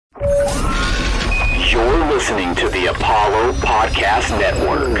listening to the Apollo Podcast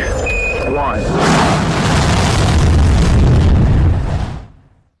Network. One.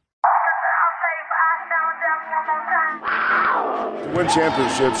 To win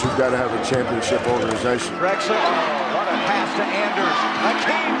championships, you've got to have a championship organization. Drexler, what a pass to Anders.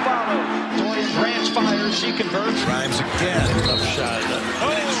 Hakeem follows. Dorian Branch fires. She converts. Grimes again. Tough shot. Oh,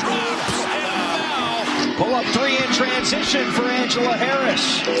 it drops. And now. Pull up three in transition for Angela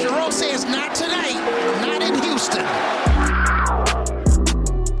Harris. Jerome says not tonight. Not in Houston.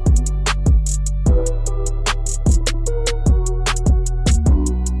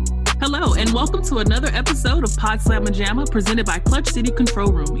 Hello, and welcome to another episode of Pod Slam and Jamma presented by Clutch City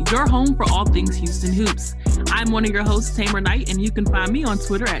Control Room, your home for all things Houston Hoops. I'm one of your hosts, Tamer Knight, and you can find me on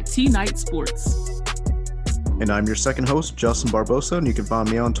Twitter at @TKnightSports. And I'm your second host, Justin Barbosa, and you can find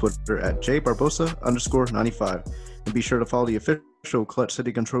me on Twitter at jbarbosa_95. And be sure to follow the official Clutch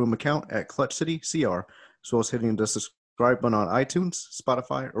City Control Room account at Clutch City CR, as well as hitting the subscribe button on iTunes,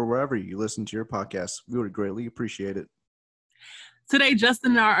 Spotify, or wherever you listen to your podcasts. We would greatly appreciate it. Today,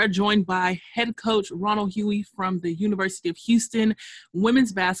 Justin and I are joined by head coach Ronald Hughey from the University of Houston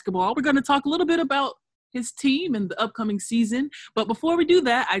women's basketball. We're going to talk a little bit about his team and the upcoming season. But before we do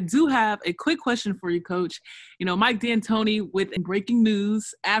that, I do have a quick question for you, Coach. You know, Mike D'Antoni with breaking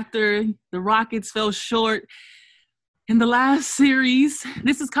news after the Rockets fell short in the last series.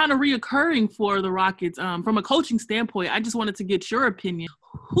 This is kind of reoccurring for the Rockets. From a coaching standpoint, I just wanted to get your opinion.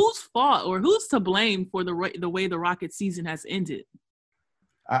 Whose fault or who's to blame for the way the Rockets season has ended?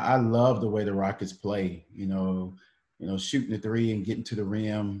 I love the way the Rockets play. You know, shooting the three and getting to the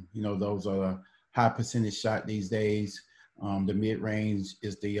rim. You know, those are high percentage shot these days. The mid range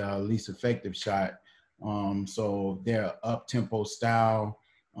is the least effective shot. So their up tempo style,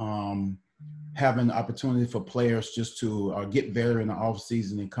 having opportunity for players just to get better in the off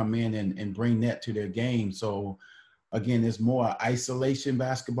season and come in and bring that to their game. So again, it's more isolation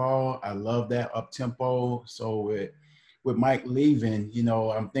basketball. I love that up tempo. So with Mike leaving, you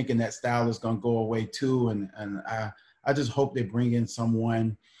know, I'm thinking that style is going to go away too. And I just hope they bring in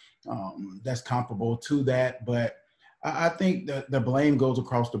someone that's comparable to that. But I think the blame goes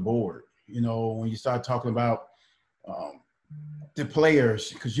across the board. You know, when you start talking about the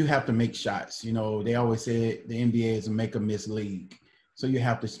players, because you have to make shots. You know, they always say the NBA is a make or miss league. So you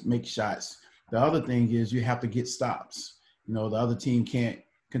have to make shots. The other thing is you have to get stops. You know, the other team can't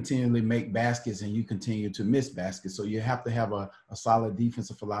continually make baskets and you continue to miss baskets. So you have to have a solid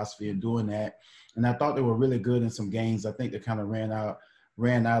defensive philosophy in doing that. And I thought they were really good in some games. I think they kind of ran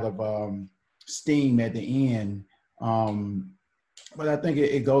out of steam at the end. But I think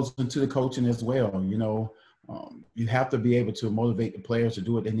it goes into the coaching as well. You know, you have to be able to motivate the players to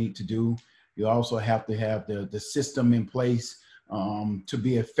do what they need to do. You also have to have the system in place to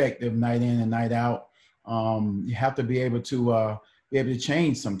be effective night in and night out. You have to be able to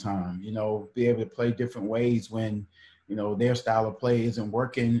change sometime, you know, be able to play different ways when, you know, their style of play isn't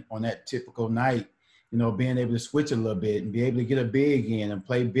working on that typical night, you know, being able to switch a little bit and be able to get a big in and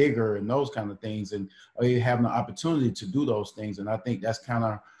play bigger and those kind of things. And you having the opportunity to do those things. And I think that's kind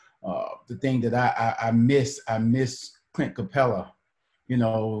of the thing that I miss. I miss Clint Capella. You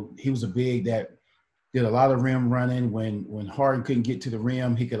know, he was a big that did a lot of rim running. When Harden couldn't get to the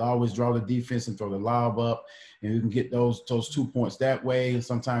rim, he could always draw the defense and throw the lob up, and you can get those 2 points that way. And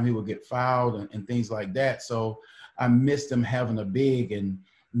sometimes he would get fouled and things like that. So I missed him having a big, and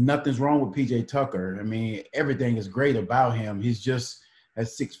nothing's wrong with PJ Tucker. I mean, everything is great about him. He's just at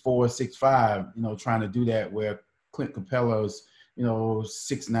 6'4", 6'5", you know, trying to do that where Clint Capella's, you know,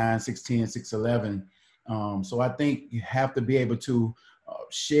 6'9", 6'10", 6'11". So I think you have to be able to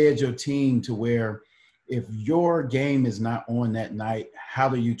shed your team to where if your game is not on that night, how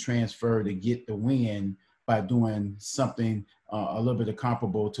do you transfer to get the win by doing something a little bit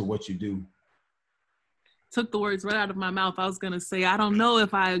comparable to what you do? Took the words right out of my mouth. I was going to say, I don't know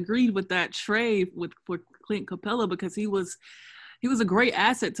if I agreed with that trade for Clint Capella because he was a great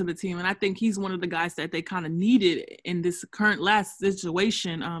asset to the team. And I think he's one of the guys that they kind of needed in this current last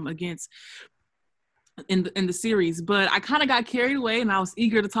situation against in the series. But I kind of got carried away and I was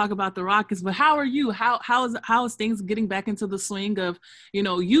eager to talk about the Rockets. But how are you? How is things getting back into the swing of, you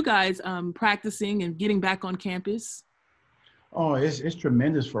know, you guys practicing and getting back on campus? Oh, it's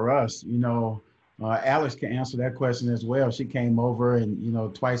tremendous for us. You know, Alex can answer that question as well. She came over and, you know,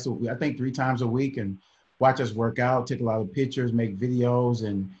 twice a week, I think 3 times a week, and watch us work out, take a lot of pictures, make videos.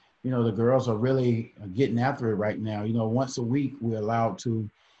 And, you know, the girls are really getting after it right now. You know, once a week we're allowed to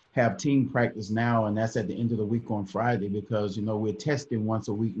have team practice now, and that's at the end of the week on Friday because, you know, we're testing once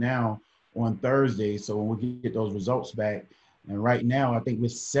a week now on Thursday. So when we get those results back, and right now I think we're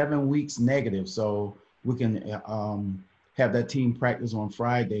 7 weeks negative. So we can have that team practice on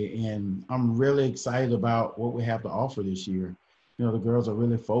Friday. And I'm really excited about what we have to offer this year. You know, the girls are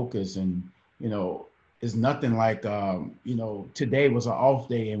really focused, and, you know, it's nothing like, you know, today was an off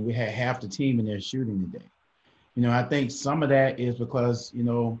day and we had half the team in there shooting today. You know, I think some of that is because, you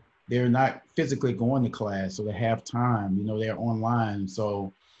know, they're not physically going to class, so they have time, you know, they're online.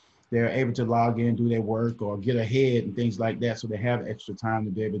 So they're able to log in, do their work or get ahead and things like that. So they have extra time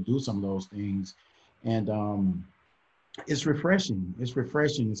to be able to do some of those things. And it's refreshing. It's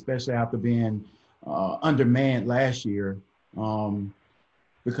refreshing, especially after being undermanned last year.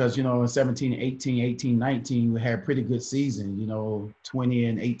 Because, you know, in 17, 18, 18, 19, we had a pretty good season, you know, 20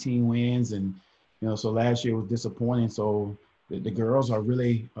 and 18 wins. And, you know, so last year was disappointing. So the girls are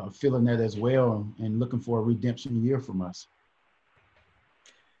really feeling that as well and looking for a redemption year from us.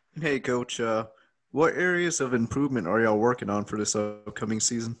 Hey, Coach, what areas of improvement are y'all working on for this upcoming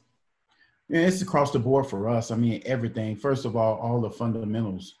season? Yeah, it's across the board for us. I mean, everything. First of all the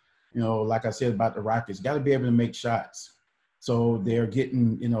fundamentals. You know, like I said about the Rockets, got to be able to make shots. So they're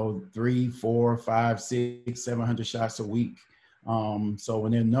getting, you know, 3, 4, 5, 6, 700 shots a week. So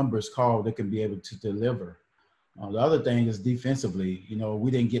when their numbers call, they can be able to deliver. The other thing is defensively. You know,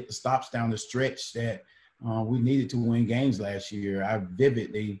 we didn't get the stops down the stretch that we needed to win games last year. I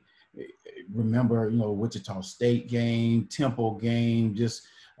vividly remember, you know, Wichita State game, Temple game, just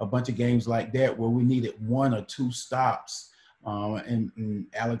a bunch of games like that where we needed 1 or 2 stops. And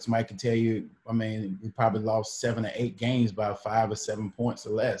Alex might can tell you, I mean, we probably lost 7 or 8 games by 5 or 7 points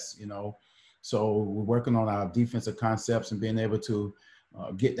or less, you know. So we're working on our defensive concepts and being able to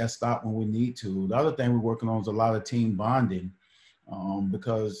get that stop when we need to. The other thing we're working on is a lot of team bonding,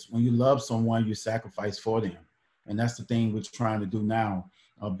 because when you love someone, you sacrifice for them. And that's the thing we're trying to do now,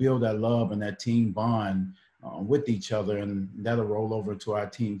 build that love and that team bond with each other, and that'll roll over to our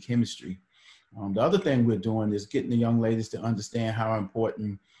team chemistry. The other thing we're doing is getting the young ladies to understand how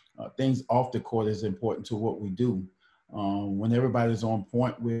important things off the court is important to what we do. When everybody's on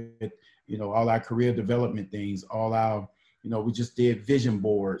point with, you know, all our career development things, all our, you know, we just did vision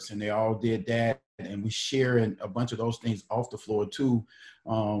boards and they all did that. And we share a bunch of those things off the floor too,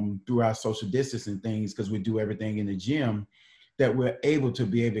 through our social distancing things, because we do everything in the gym, that we're able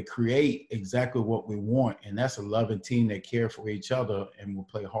to create exactly what we want. And that's a loving team that care for each other and will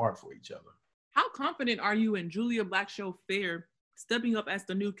play hard for each other. How confident are you in Julia Blackshow-Fair stepping up as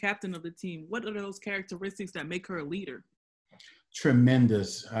the new captain of the team? What are those characteristics that make her a leader?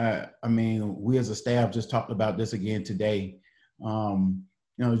 Tremendous. I mean, we as a staff just talked about this again today. You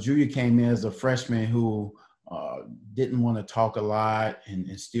know, Julia came in as a freshman who didn't want to talk a lot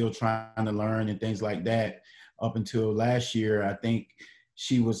and still trying to learn and things like that. Up until last year, I think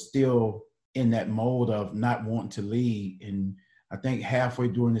she was still in that mode of not wanting to lead. And I think halfway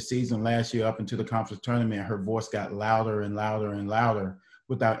during the season last year, up into the conference tournament, her voice got louder and louder and louder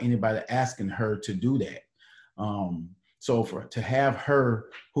without anybody asking her to do that. So to have her,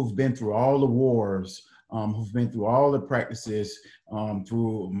 who's been through all the wars, who's been through all the practices,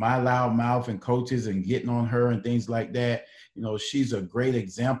 through my loud mouth and coaches and getting on her and things like that, you know, she's a great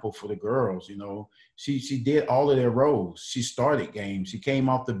example for the girls. You know, she did all of their roles. She started games. She came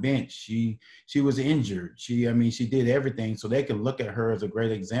off the bench. She was injured. She did everything, so they can look at her as a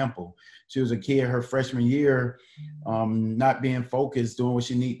great example. She was a kid her freshman year, not being focused, doing what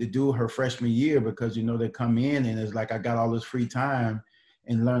she needed to do her freshman year, because, you know, they come in and it's like, I got all this free time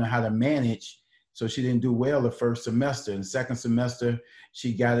and learning how to manage. So she didn't do well the first semester. And second semester,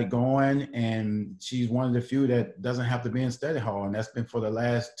 she got it going, and she's one of the few that doesn't have to be in study hall. And that's been for the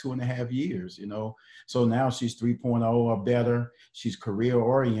last 2.5 years, you know. So now she's 3.0 or better. She's career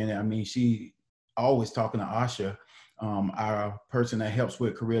oriented. I mean, she always talking to Asha, our person that helps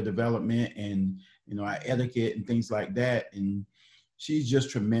with career development and, you know, our etiquette and things like that. And she's just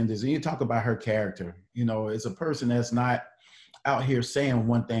tremendous. And you talk about her character, you know, it's a person that's not out here saying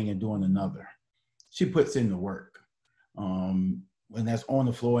one thing and doing another. She puts in the work, when that's on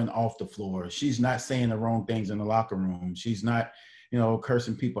the floor and off the floor. She's not saying the wrong things in the locker room. She's not, you know,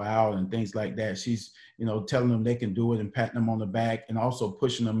 cursing people out and things like that. She's, you know, telling them they can do it and patting them on the back and also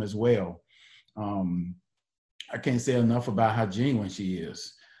pushing them as well. I can't say enough about how genuine she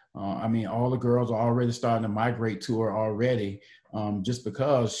is. I mean, all the girls are already starting to migrate to her already, just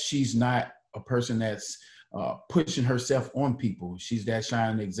because she's not a person that's pushing herself on people. She's that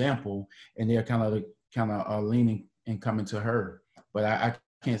shining example, and they're kind of leaning and coming to her. But I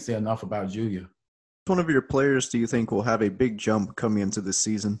can't say enough about Julia. Which one of your players do you think will have a big jump coming into this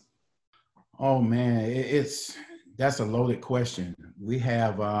season? Oh man, that's a loaded question. We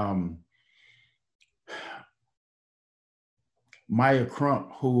have Maya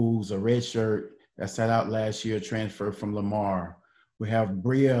Crump, who's a redshirt that sat out last year, transferred from Lamar. We have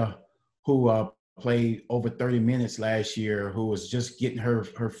Bria, who played over 30 minutes last year, who was just getting her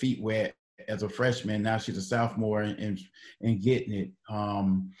feet wet as a freshman. Now she's a sophomore and getting it.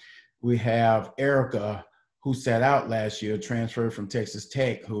 We have Erica, who sat out last year, transferred from Texas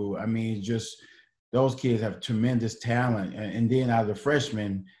Tech, who, I mean, just those kids have tremendous talent. And then out of the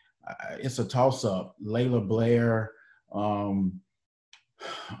freshmen, it's a toss-up. Layla Blair,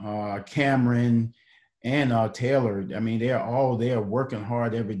 Cameron, and Taylor. I mean, they're all there working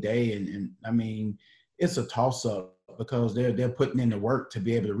hard every day. And I mean, it's a toss-up because they're putting in the work to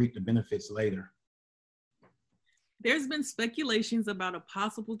be able to reap the benefits later. There's been speculations about a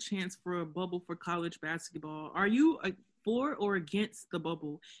possible chance for a bubble for college basketball. Are you for or against the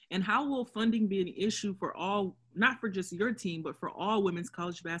bubble? And how will funding be an issue for all, not for just your team, but for all women's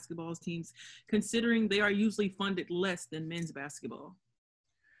college basketball teams, considering they are usually funded less than men's basketball?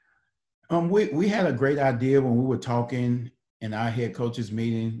 We had a great idea when we were talking in our head coaches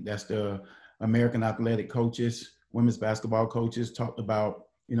meeting. That's the American Athletic Coaches, women's basketball coaches, talked about,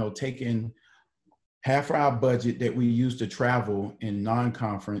 taking half our budget that we used to travel in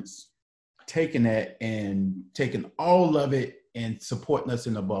non-conference, taking that and taking all of it and supporting us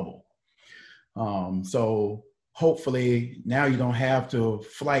in the bubble. So hopefully now you don't have to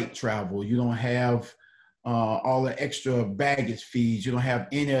flight travel. You don't have all the extra baggage fees. You don't have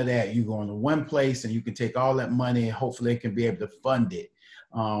any of that. You go into one place and you can take all that money and hopefully it can be able to fund it.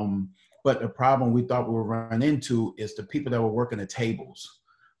 But the problem we thought we would run into is the people that were working the tables.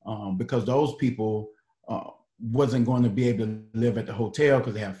 Because those people wasn't going to be able to live at the hotel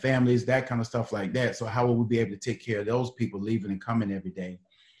because they have families, that kind of stuff like that. So how will we be able to take care of those people leaving and coming every day?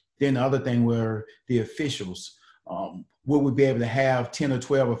 Then the other thing were the officials. Will we be able to have 10 or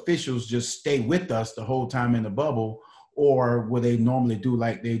 12 officials just stay with us the whole time in the bubble? Or will they normally do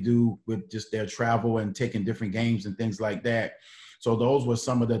like they do with just their travel and taking different games and things like that? So those were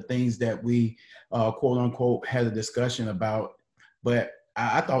some of the things that we, quote unquote, had a discussion about. But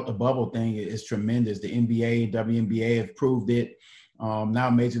I thought the bubble thing is tremendous. The NBA, WNBA have proved it. Now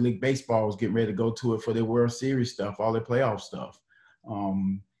Major League Baseball is getting ready to go to it for their World Series stuff, all their playoff stuff.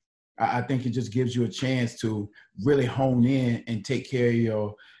 I think it just gives you a chance to really hone in and take care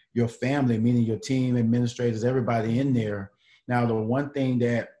of your family, meaning your team, administrators, everybody in there. Now, the one thing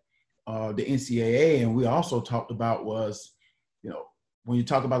that the NCAA and we also talked about was, when you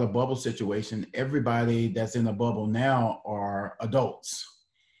talk about a bubble situation, everybody that's in the bubble now are adults,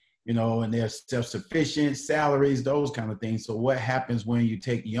 and they're self-sufficient, salaries, those kind of things. So what happens when you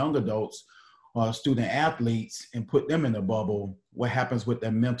take young adults, student athletes, and put them in the bubble? What happens with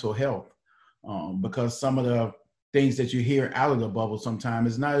their mental health? Because some of the things that you hear out of the bubble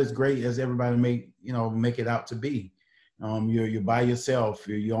sometimes is not as great as everybody make it out to be. You're by yourself.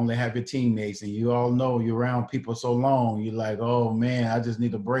 You only have your teammates, and you all know you're around people so long. You're like, oh man, I just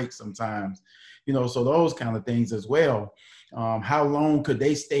need a break sometimes. So those kind of things as well. How long could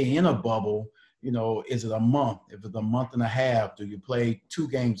they stay in a bubble? Is it a month? If it's a month and a half, do you play 2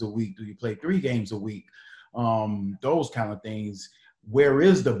 games a week? Do you play 3 games a week? Those kind of things. Where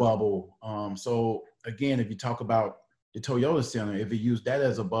is the bubble? So again, if you talk about the Toyota Center, if you use that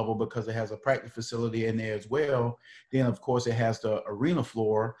as a bubble because it has a practice facility in there as well, then of course it has the arena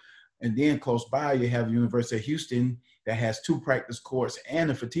floor. And then close by, you have the University of Houston that has 2 practice courts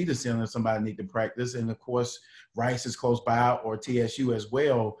and a Fertitta Center somebody need to practice. And of course, Rice is close by, or TSU as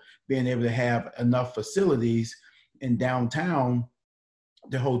well, being able to have enough facilities in downtown.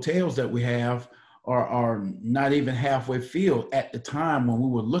 The hotels that we have are not even halfway filled at the time when we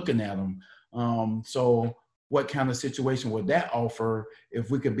were looking at them. So what kind of situation would that offer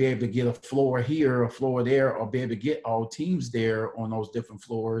if we could be able to get a floor here, a floor there, or be able to get all teams there on those different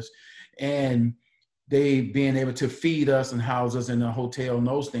floors, and they being able to feed us and house us in a hotel and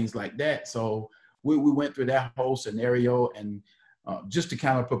those things like that. So we went through that whole scenario and just to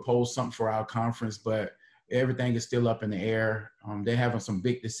kind of propose something for our conference, but everything is still up in the air. They're having some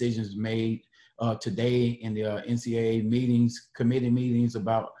big decisions made today in the NCAA committee meetings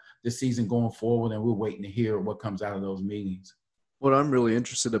about the season going forward, and we're waiting to hear what comes out of those meetings. What I'm really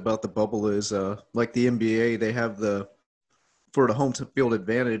interested about the bubble is like the NBA, they have for the home field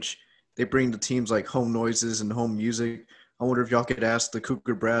advantage, they bring the teams like home noises and home music. I wonder if y'all could ask the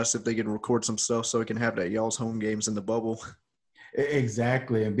Cougar Brass if they can record some stuff so we can have that y'all's home games in the bubble.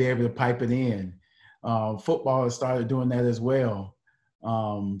 Exactly, and be able to pipe it in. Football has started doing that as well.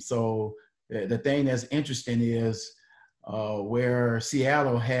 So the thing that's interesting is where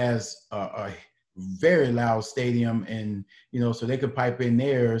Seattle has a very loud stadium, and so they could pipe in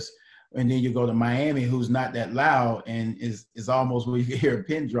theirs, and then you go to Miami, who's not that loud and is almost where you can hear a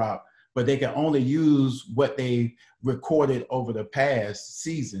pin drop. but they can only use what they recorded over the past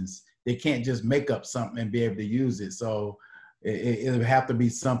seasons. They can't just make up something and be able to use it. So it'll have to be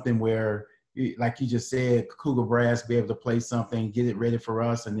something where, like you just said, Cougar brass be able to play something, get it ready for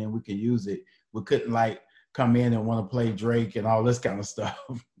us, and then we can use it. We couldn't like come in and want to play Drake and all this kind of stuff.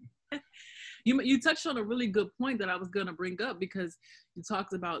 You touched on a really good point that I was going to bring up, because you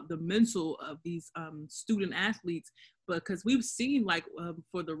talked about the mental of these student athletes, because we've seen like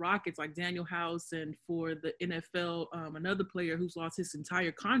for the Rockets, like Daniel House, and for the NFL, another player who's lost his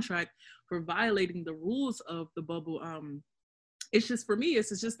entire contract for violating the rules of the bubble. It's just, for me,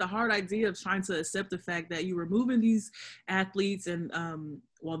 it's just the hard idea of trying to accept the fact that you're removing these athletes, and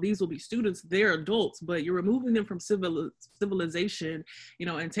while these will be students, they're adults, but you're removing them from civilization,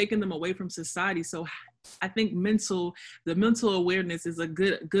 and taking them away from society. So I think the mental awareness is a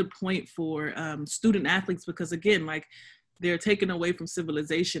good point for student athletes, because again, like, they're taken away from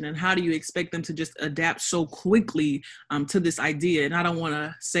civilization, and how do you expect them to just adapt so quickly to this idea? And I don't want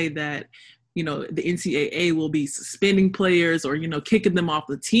to say that the NCAA will be suspending players or, kicking them off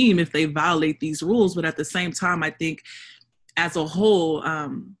the team if they violate these rules. But at the same time, I think as a whole,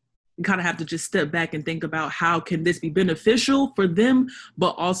 you kind of have to just step back and think about how can this be beneficial for them,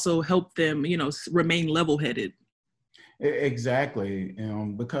 but also help them, remain level-headed. Exactly.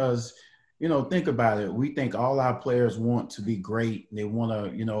 Because, think about it. We think all our players want to be great. They want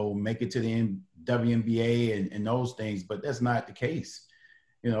to, make it to the WNBA and those things, but that's not the case.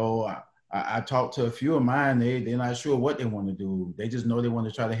 I talked to a few of mine. They're not sure what they want to do. They just know they want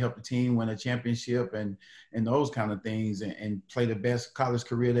to try to help the team win a championship and those kind of things, and play the best college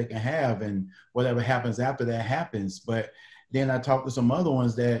career they can have. And whatever happens after that happens. But then I talked to some other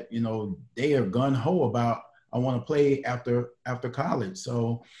ones that, they are gung-ho about, I want to play after college.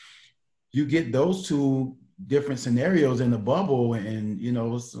 So you get those two different scenarios in the bubble, and,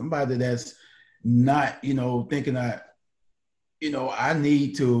 somebody that's not, thinking that, I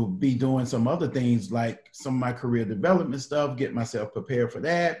need to be doing some other things, like some of my career development stuff, get myself prepared for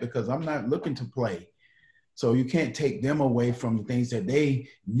that, because I'm not looking to play. So you can't take them away from the things that they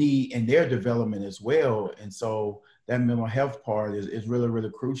need in their development as well. And so that mental health part is really,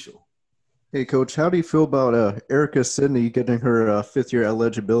 really crucial. Hey, Coach, how do you feel about Erica Sidney getting her fifth-year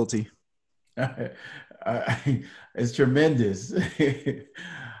eligibility? It's tremendous.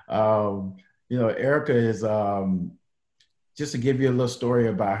 Erica is just to give you a little story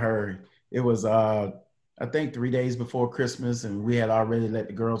about her. It was, I think, 3 days before Christmas, and we had already let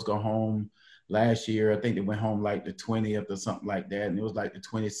the girls go home last year. I think they went home like the 20th or something like that, and it was like the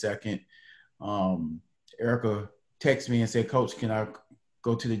 22nd. Erica texted me and said, "Coach, can I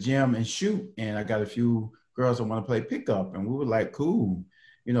go to the gym and shoot? And I got a few girls that want to play pickup." And we were like, cool.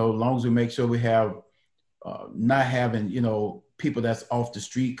 As long as we make sure we have not having, people that's off the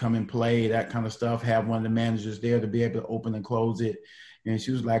street come and play, that kind of stuff, have one of the managers there to be able to open and close it. And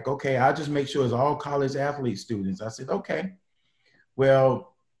she was like, okay, I'll just make sure it's all college athlete students. I said, okay.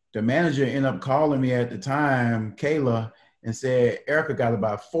 Well, the manager ended up calling me at the time, Kayla, and said, Erica got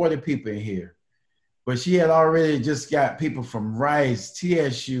about 40 people in here. But she had already just got people from Rice,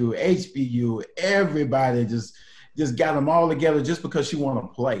 TSU, HBU, everybody just got them all together just because she want to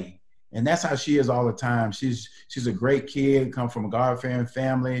play. And that's how she is all the time. She's a great kid, come from a God-fearing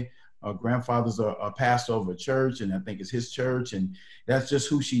family. Her grandfather's a pastor of a church, and I think it's his church, and that's just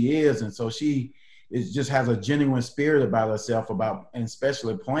who she is. And so she just has a genuine spirit about herself, and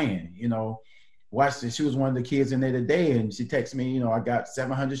especially playing. Watch this. She was one of the kids in there today, and she texted me, I got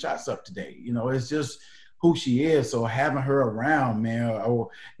 700 shots up today. It's just who she is. So having her around, man,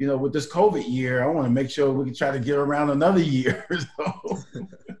 with this COVID year, I want to make sure we can try to get her around another year.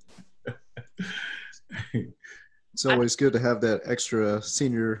 It's always good to have that extra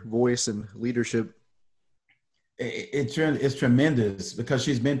senior voice and leadership. It's tremendous because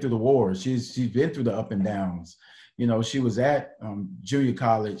she's been through the wars. She's been through the up and downs. She was at junior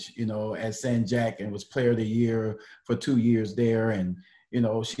college, at San Jack, and was player of the year for 2 years there. And,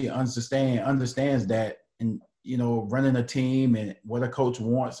 she understands that, and, running a team and what a coach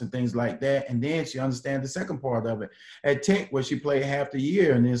wants and things like that. And then she understands the second part of it at Tech, where she played half the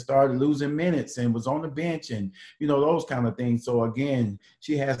year and then started losing minutes and was on the bench and, those kind of things. So again,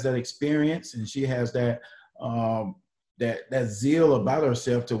 she has that experience, and she has that, that zeal about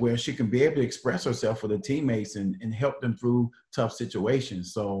herself to where she can be able to express herself with her teammates and help them through tough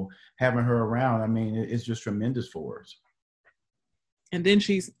situations. So having her around, it's just tremendous for us. And then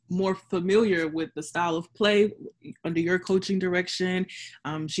she's more familiar with the style of play under your coaching direction.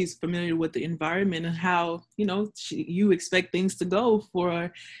 She's familiar with the environment and how, you expect things to go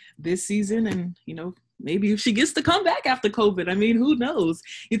for this season and, maybe if she gets to come back after COVID. I mean, who knows?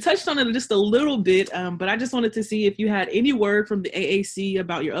 You touched on it just a little bit, but I just wanted to see if you had any word from the AAC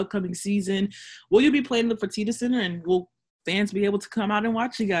about your upcoming season. Will you be playing the Fertitta Center, and will fans be able to come out and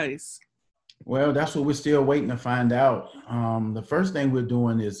watch you guys? Well, that's what we're still waiting to find out. The first thing we're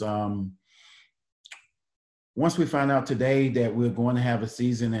doing is once we find out today that we're going to have a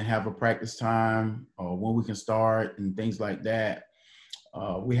season and have a practice time or when we can start and things like that,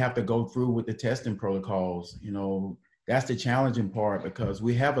 we have to go through with the testing protocols. You know, that's the challenging part because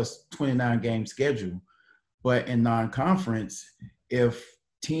we have a 29-game schedule, but in non-conference, if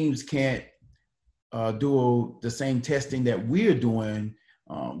teams can't do the same testing that we're doing,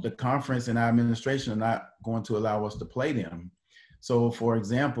 the conference and our administration are not going to allow us to play them. So, for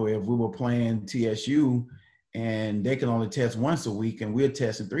example, if we were playing TSU and they can only test once a week and we're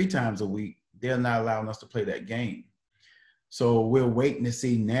testing 3 times a week, they're not allowing us to play that game. So we're waiting to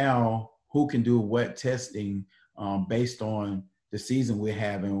see now who can do what testing based on the season we're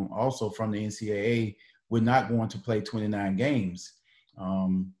having. Also from the NCAA, we're not going to play 29 games.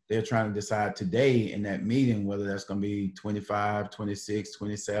 They're trying to decide today in that meeting whether that's going to be 25, 26,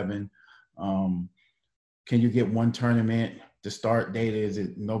 27. Can you get one tournament? The start date is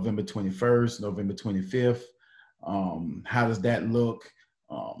it November 21st, November 25th? How does that look?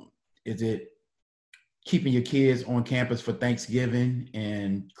 Is it keeping your kids on campus for Thanksgiving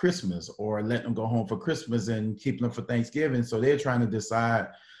and Christmas, or letting them go home for Christmas and keeping them for Thanksgiving? So they're trying to decide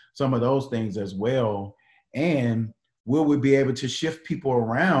some of those things as well. And will we be able to shift people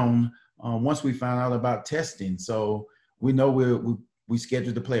around once we find out about testing? So we know we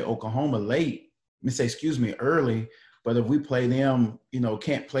scheduled to play Oklahoma early, but if we play them,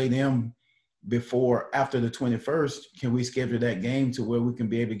 can't play them after the 21st, can we schedule that game to where we can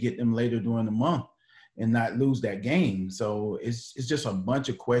be able to get them later during the month and not lose that game? So it's just a bunch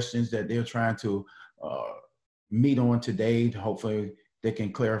of questions that they're trying to meet on today. Hopefully they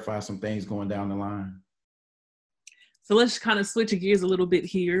can clarify some things going down the line. So let's kind of switch gears a little bit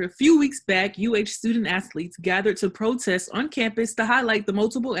here. A few weeks back, UH student athletes gathered to protest on campus to highlight the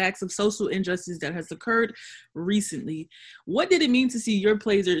multiple acts of social injustice that has occurred recently. What did it mean to see your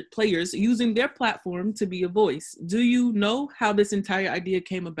players using their platform to be a voice? Do you know how this entire idea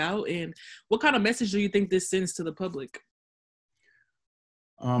came about, and what kind of message do you think this sends to the public?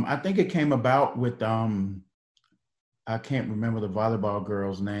 I think it came about with, I can't remember the volleyball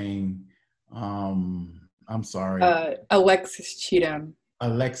girl's name. I'm sorry. Alexis Cheatham.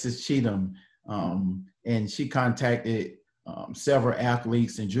 And she contacted several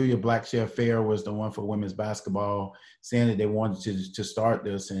athletes, and Julia Blackshear-Fair was the one for women's basketball, saying that they wanted to start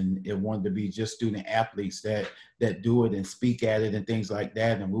this, and it wanted to be just student athletes that do it and speak at it and things like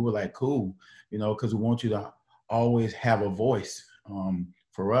that. And we were like, cool, because we want you to always have a voice.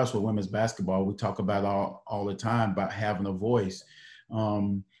 For us with women's basketball, we talk about all the time about having a voice.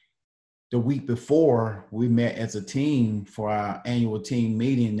 The week before, we met as a team for our annual team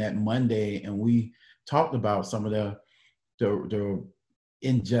meeting that Monday, and we talked about some of the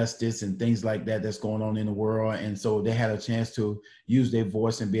injustice and things like that that's going on in the world. And so they had a chance to use their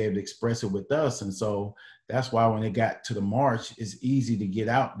voice and be able to express it with us. And so that's why when it got to the march, it's easy to get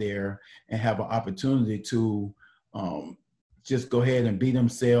out there and have an opportunity to just go ahead and be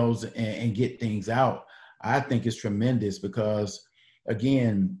themselves and get things out. I think it's tremendous because,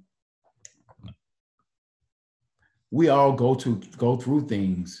 again, we all go through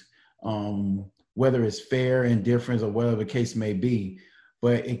things, whether it's fair, indifference, or whatever the case may be,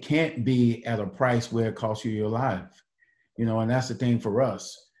 but it can't be at a price where it costs you your life, and that's the thing for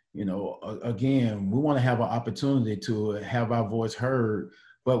us. Again, we want to have an opportunity to have our voice heard,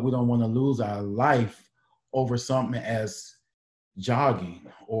 but we don't want to lose our life over something as jogging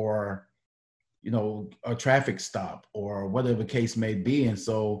or, a traffic stop or whatever the case may be. And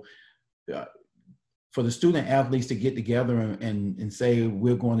so, for the student athletes to get together and say,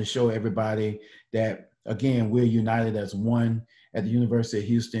 we're going to show everybody that, again, we're united as one at the University of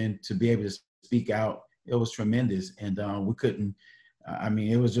Houston, to be able to speak out, it was tremendous. And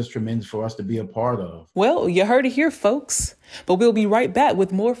it was just tremendous for us to be a part of. Well, you heard it here, folks. But we'll be right back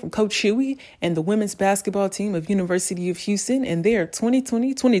with more from Coach Hughey and the women's basketball team of University of Houston and their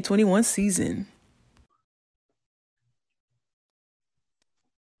 2020-2021 season.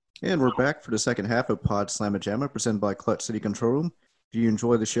 And we're back for the second half of Pod Slamma Jamma, presented by Clutch City Control Room. If you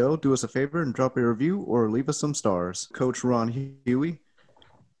enjoy the show, do us a favor and drop a review or leave us some stars. Coach Ron Hughey,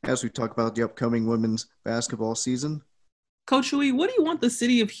 as we talk about the upcoming women's basketball season. Coach Hughey, what do you want the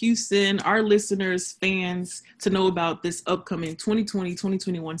city of Houston, our listeners, fans, to know about this upcoming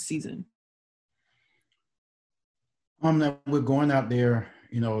 2020-2021 season? That we're going out there,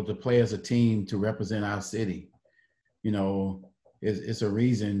 to play as a team to represent our city. It's a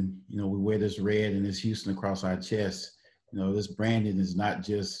reason, we wear this red and this Houston across our chest. This branding is not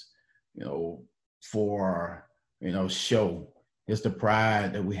just, for, show. It's the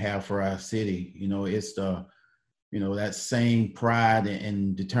pride that we have for our city. It's the, that same pride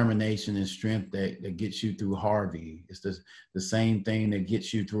and determination and strength that gets you through Harvey. It's the same thing that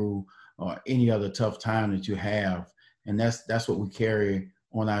gets you through any other tough time that you have. And that's what we carry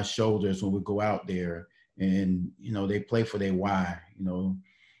on our shoulders when we go out there. And, they play for their why,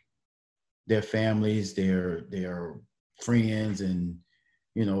 their families, their friends, and,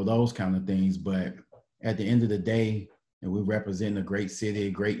 those kind of things. But at the end of the day, we represent a great city,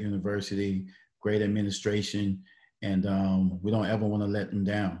 a great university, great administration, and we don't ever want to let them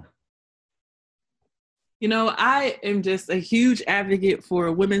down. I am just a huge advocate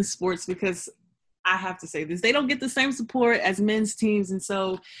for women's sports because I have to say this, they don't get the same support as men's teams. And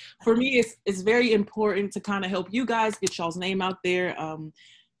so for me, it's very important to kind of help you guys get y'all's name out there.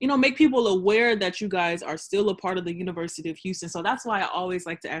 Make people aware that you guys are still a part of the University of Houston. So that's why I always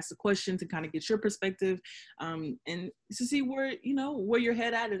like to ask the question to kind of get your perspective and to see where you're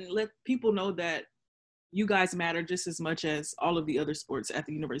head at and let people know that you guys matter just as much as all of the other sports at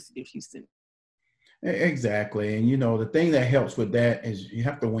the University of Houston. Exactly. And, the thing that helps with that is you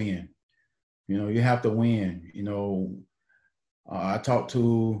have to win. You have to win. I talked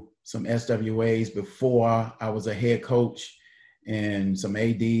to some SWAs before I was a head coach and some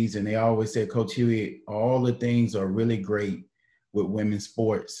ADs, and they always said, Coach Hughey, all the things are really great with women's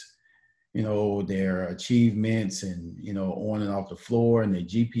sports. Their achievements and, on and off the floor and their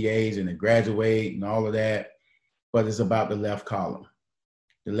GPAs and they graduate and all of that. But it's about the left column.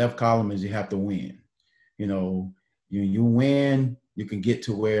 The left column is you have to win. You win, you can get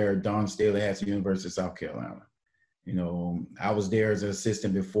to where Dawn Staley has the University of South Carolina. I was there as an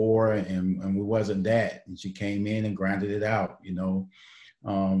assistant before and we wasn't that. And she came in and grinded it out,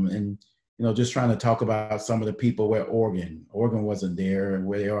 just trying to talk about some of the people where Oregon wasn't there and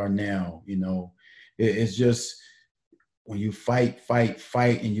where they are now. It's just when you fight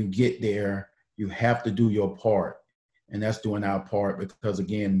and you get there, you have to do your part. And that's doing our part because,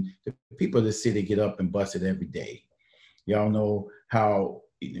 again, the people of the city get up and bust it every day. Y'all know how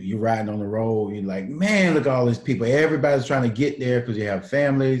you're riding on the road. You're like, man, look at all these people. Everybody's trying to get there because you have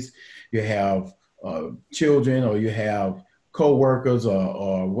families, you have children, or you have co-workers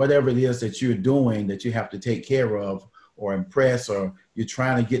or whatever it is that you're doing that you have to take care of or impress, or you're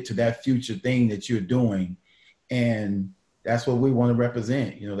trying to get to that future thing that you're doing. And that's what we want to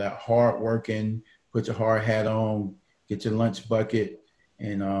represent, that hard working, put your hard hat on, get your lunch bucket,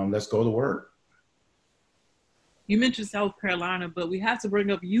 and let's go to work. You mentioned South Carolina, but we have to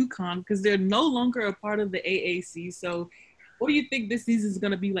bring up UConn because they're no longer a part of the AAC. So what do you think this season is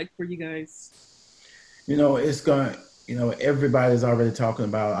going to be like for you guys? It's going to, everybody's already talking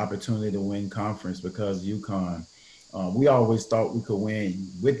about opportunity to win conference because UConn. We always thought we could win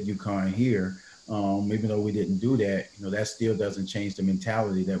with UConn here, even though we didn't do that. That still doesn't change the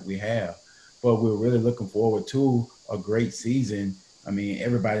mentality that we have. But we're really looking forward to a great season. I mean,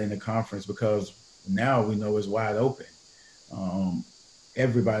 everybody in the conference, because now we know it's wide open.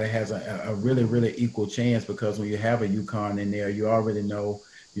 Everybody has a really, really equal chance because when you have a UConn in there, you already know,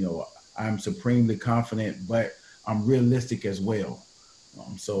 I'm supremely confident, but I'm realistic as well.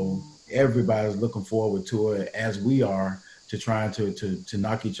 So everybody's looking forward to it as we are to trying to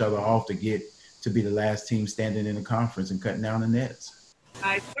knock each other off to get to be the last team standing in the conference and cutting down the nets.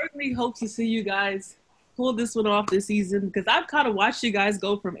 I certainly hope to see you guys pull this one off this season because I've kind of watched you guys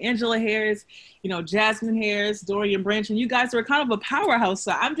go from Angela Harris, Jasmine Harris, Dorian Branch, and you guys are kind of a powerhouse.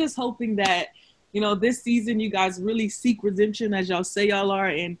 So I'm just hoping that, this season you guys really seek redemption as y'all say y'all are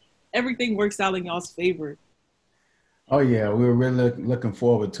and everything works out in y'all's favor. Oh, yeah, we're really looking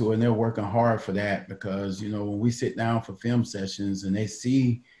forward to it, and they're working hard for that because, when we sit down for film sessions and they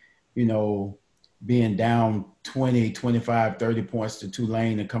see, being down 20, 25, 30 points to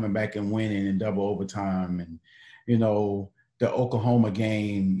Tulane and coming back and winning in double overtime and, the Oklahoma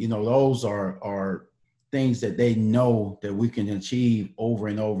game, those are things that they know that we can achieve over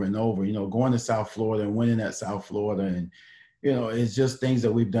and over and over, going to South Florida and winning at South Florida. And, it's just things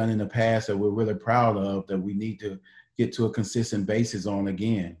that we've done in the past that we're really proud of that we need to get to a consistent basis on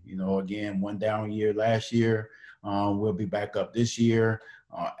again. Again, one down year last year. We'll be back up this year,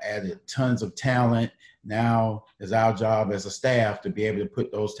 added tons of talent. Now it's our job as a staff to be able to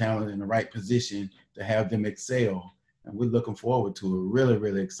put those talent in the right position to have them excel. And we're looking forward to it. Really,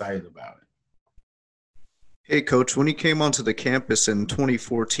 really excited about it. Hey, Coach, when you came onto the campus in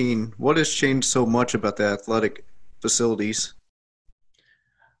 2014, what has changed so much about the athletic facilities?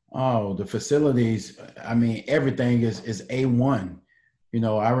 Oh, the facilities, I mean, everything is A1.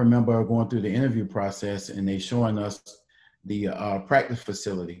 I remember going through the interview process and they showing us the practice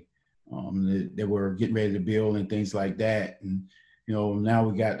facility that we're getting ready to build and things like that. And, now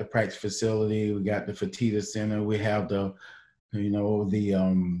we got the practice facility, we got the Fertitta Center, we have the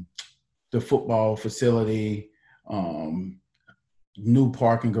football facility, new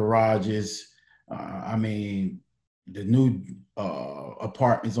parking garages. The new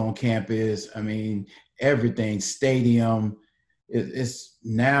apartments on campus. Everything, stadium. It's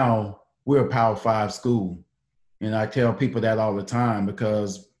now we're a Power 5 school. And I tell people that all the time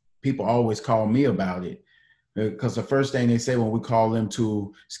because people always call me about it. Because the first thing they say when we call them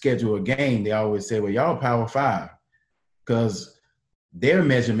to schedule a game, they always say, well, y'all Power 5. Because their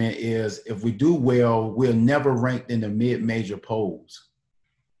measurement is if we do well, we're never ranked in the mid-major polls.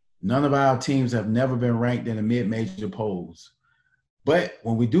 None of our teams have never been ranked in the mid-major polls. But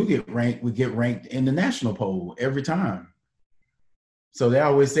when we do get ranked, we get ranked in the national poll every time. So they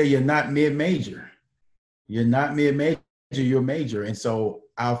always say you're not mid-major. You're not mid-major, you're major. And so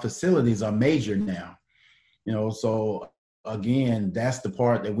our facilities are major now. So again, that's the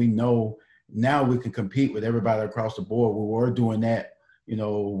part that we know now we can compete with everybody across the board. We were doing that,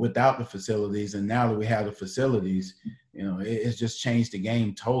 without the facilities. And now that we have the facilities, it's just changed the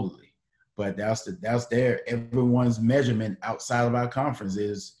game totally. But that's there. Everyone's measurement outside of our conference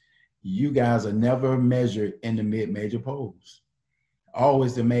is you guys are never measured in the mid-major polls.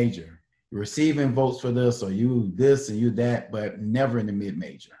 Always the major. You're receiving votes for this or you this and you that, but never in the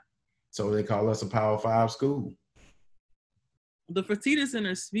mid-major. So they call us a Power 5 school. The Fertitta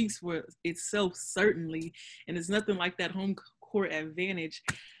Center speaks for itself, certainly, and it's nothing like that home court advantage.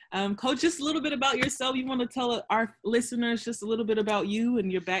 Coach, just a little bit about yourself. You want to tell our listeners just a little bit about you and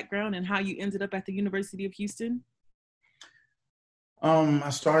your background and how you ended up at the University of Houston? I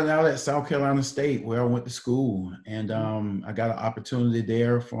started out at South Carolina State where I went to school, and I got an opportunity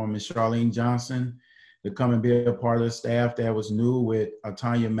there from Ms. Charlene Johnson to come and be a part of the staff that was new with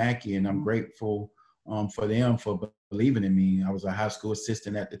Tanya Mackey, and I'm grateful for them for believing in me. I was a high school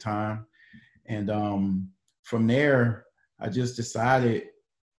assistant at the time, and from there, I just decided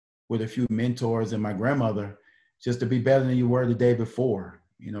with a few mentors and my grandmother just to be better than you were the day before,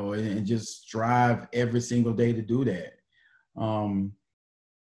 and just strive every single day to do that.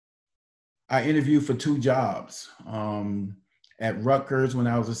 I interviewed for 2 jobs at Rutgers when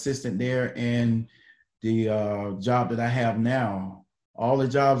I was assistant there, and the job that I have now. All the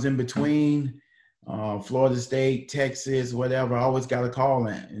jobs in between, Florida State, Texas, whatever, I always got a call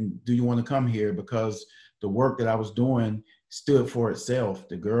and do you want to come here? Because the work that I was doing stood for itself.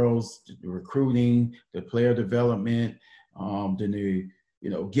 The girls, the recruiting, the player development, getting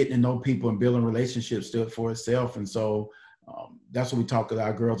to know people and building relationships stood for itself. And so that's what we talk to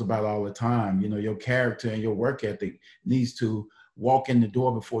our girls about all the time. Your character and your work ethic needs to walk in the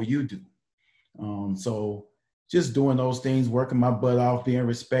door before you do. So just doing those things, working my butt off, being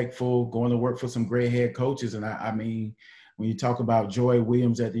respectful, going to work for some great head coaches. And I mean, when you talk about Joy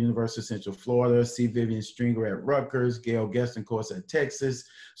Williams at the University of Central Florida, C. Vivian Stringer at Rutgers, Gail Gueston, of course, at Texas,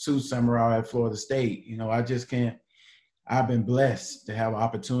 Sue Summerall at Florida State, I just can't, I've been blessed to have an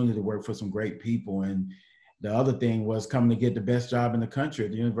opportunity to work for some great people. And the other thing was coming to get the best job in the country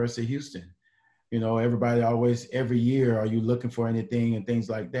at the University of Houston. Everybody always, every year, are you looking for anything and things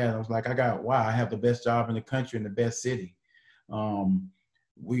like that? I was like, I have the best job in the country in the best city.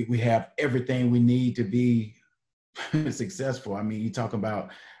 We have everything we need to be successful. I mean, you talk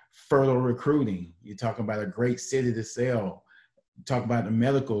about fertile recruiting. You talk about a great city to sell. You talk about the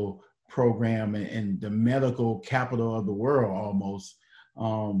medical program and the medical capital of the world almost.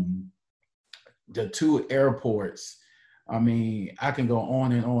 The 2 airports. I mean, I can go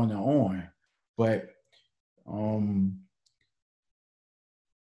on and on and on. But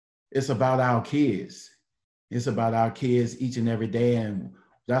it's about our kids. It's about our kids each and every day, and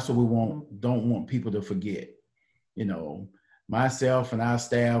that's what we don't want people to forget. Myself and our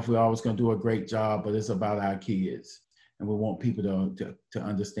staff, we're always going to do a great job, but it's about our kids, and we want people to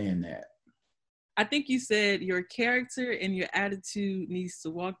understand that. I think you said your character and your attitude needs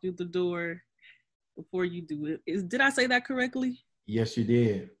to walk through the door before you do it. Did I say that correctly? Yes, you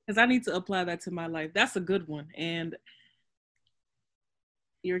did. Because I need to apply that to my life. That's a good one. And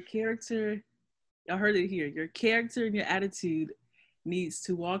your character, I heard it here. Your character and your attitude needs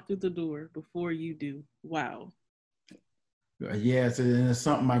to walk through the door before you do. Wow. Yes, and it's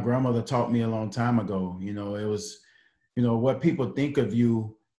something my grandmother taught me a long time ago. It was, what people think of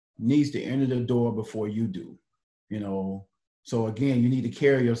you needs to enter the door before you do. So again, you need to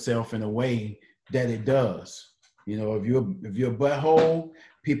carry yourself in a way that it does. If you're a butthole,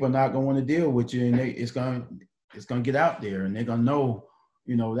 people are not going to want to deal with you, and it's going to get out there, and they're going to know,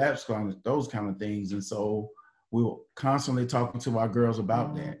 those kind of things. And so we're constantly talking to our girls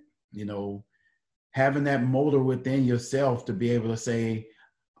about that, having that motor within yourself to be able to say,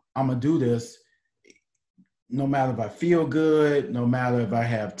 I'm going to do this. No matter if I feel good, no matter if I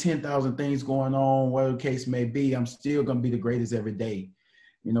have 10,000 things going on, whatever the case may be, I'm still going to be the greatest every day.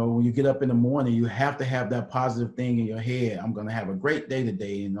 When you get up in the morning, you have to have that positive thing in your head. I'm going to have a great day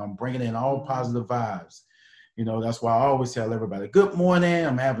today, and I'm bringing in all positive vibes. That's why I always tell everybody, good morning,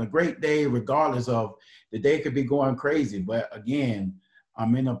 I'm having a great day, regardless of the day could be going crazy. But again,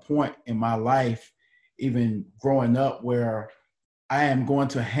 I'm in a point in my life, even growing up, where I am going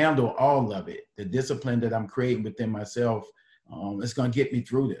to handle all of it. The discipline that I'm creating within myself, it's going to get me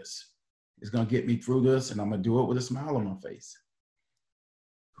through this. It's going to get me through this, and I'm going to do it with a smile on my face.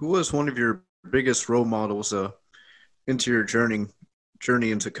 Who was one of your biggest role models into your journey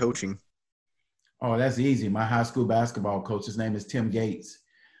into coaching? Oh, that's easy. My high school basketball coach, his name is Tim Gates.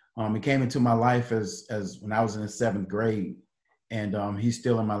 He came into my life as when I was in the 7th grade, and he's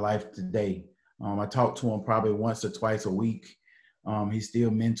still in my life today. I talk to him probably once or twice a week. He's still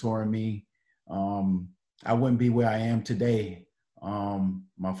mentoring me. I wouldn't be where I am today.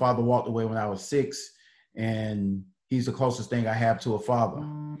 My father walked away when I was 6, and he's the closest thing I have to a father.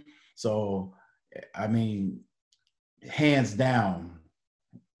 So, I mean, hands down,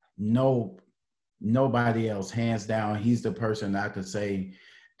 nobody else, hands down, he's the person I could say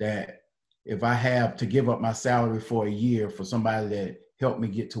that if I have to give up my salary for a year for somebody that helped me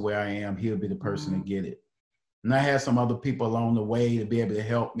get to where I am, he'll be the person to get it. And I had some other people along the way to be able to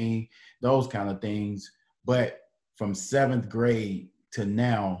help me, those kind of things. But from 7th grade to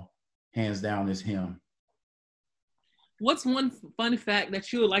now, hands down, is him. What's one fun fact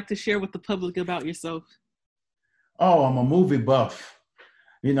that you would like to share with the public about yourself? Oh, I'm a movie buff.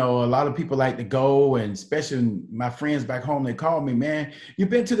 A lot of people like to go, and especially my friends back home, they call me, man, you've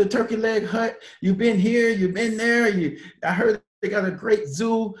been to the Turkey Leg Hut, you've been here, you've been there, I heard they got a great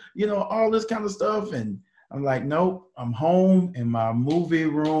zoo, all this kind of stuff. And I'm like, nope, I'm home in my movie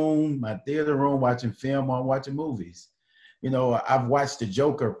room, my theater room, watching film or watching movies. I've watched The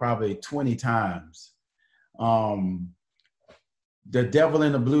Joker probably 20 times. The Devil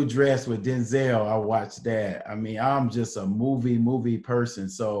in the Blue Dress with Denzel, I watched that. I mean, I'm just a movie person.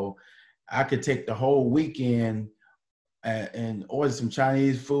 So I could take the whole weekend and order some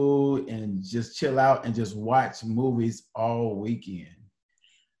Chinese food and just chill out and just watch movies all weekend.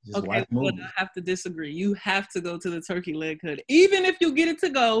 Okay, well, I have to disagree. You have to go to the Turkey Leg Hut. Even if you get it to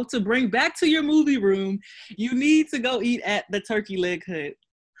go to bring back to your movie room, you need to go eat at the Turkey Leg Hut.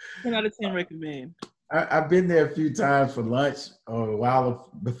 10 out of 10 recommend. I've been there a few times for lunch or a while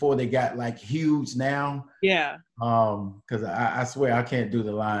before they got like huge now. Yeah. Because I swear I can't do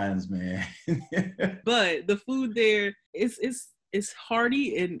the lines, man. But the food there is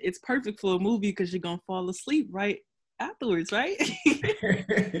hearty, and it's perfect for a movie because you're gonna fall asleep right afterwards, right?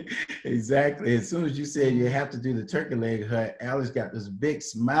 Exactly. As soon as you said you have to do the Turkey Leg Hut, Alice got this big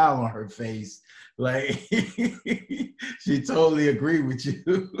smile on her face, like she totally agreed with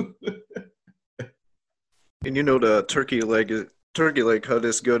you. And the Turkey Leg Hut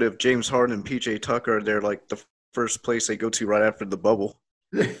is good if James Harden and PJ Tucker are there, like the first place they go to right after the bubble.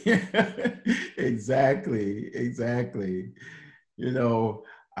 Exactly.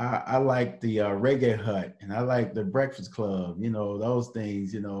 I like the Reggae Hut, and I like the Breakfast Club, those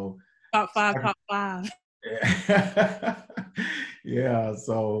things, Top five. Yeah,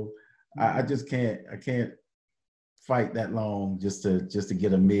 so I just can't fight that long just to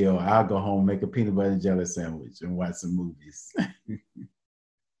get a meal. I'll go home, make a peanut butter and jelly sandwich, and watch some movies.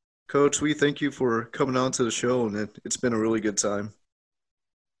 Coach, we thank you for coming on to the show, and it's been a really good time.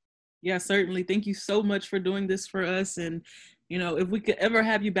 Yeah, certainly. Thank you so much for doing this for us. And, if we could ever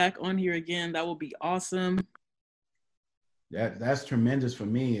have you back on here again, that would be awesome. That's tremendous for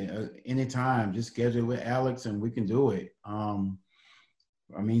me. Anytime, just schedule with Alex and we can do it.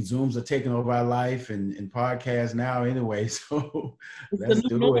 Zooms are taking over our life and podcasts now anyway, so let's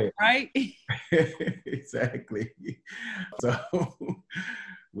do it. Right? Exactly. So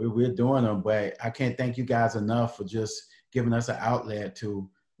we're doing them, but I can't thank you guys enough for just giving us an outlet to,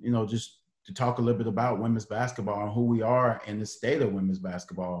 just to talk a little bit about women's basketball and who we are and the state of women's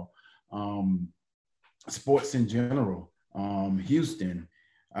basketball, sports in general, Houston.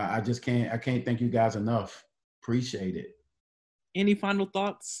 I can't thank you guys enough. Appreciate it. Any final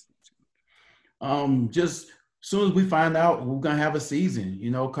thoughts? Just as soon as we find out we're gonna have a season,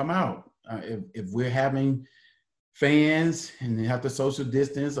 come out. If we're having fans and they have to social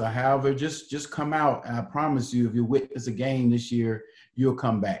distance or however, just come out. And I promise you, if you witness a game this year, you'll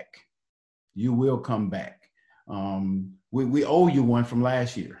come back. You will come back. We owe you one from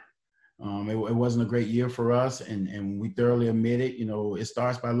last year. It wasn't a great year for us, and we thoroughly admit it. It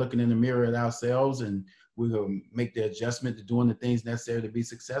starts by looking in the mirror at ourselves, and we'll make the adjustment to doing the things necessary to be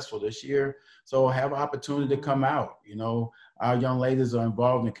successful this year. So have an opportunity to come out. Our young ladies are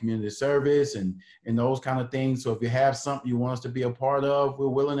involved in community service and those kind of things. So if you have something you want us to be a part of, we're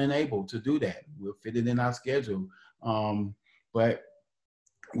willing and able to do that. We'll fit it in our schedule. But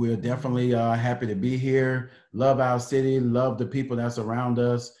we're definitely happy to be here. Love our city, love the people that's around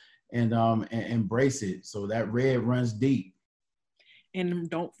us, and embrace it. So that red runs deep. And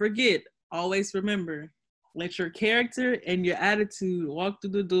don't forget, always remember, let your character and your attitude walk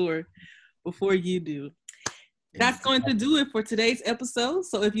through the door before you do. That's going to do it for today's episode.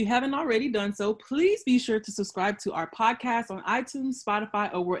 So if you haven't already done so, please be sure to subscribe to our podcast on iTunes,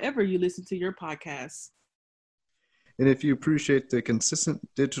 Spotify, or wherever you listen to your podcasts. And if you appreciate the consistent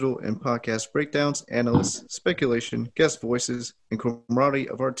digital and podcast breakdowns, analysis, speculation, guest voices, and camaraderie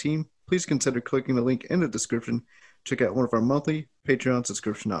of our team, please consider clicking the link in the description. Check out one of our monthly Patreon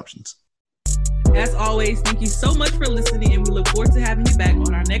subscription options. As always, thank you so much for listening, and we look forward to having you back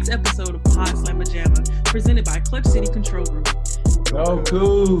on our next episode of Pod Slamma Jamma, presented by Clutch City Control Group. Go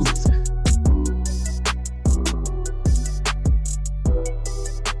Cougars!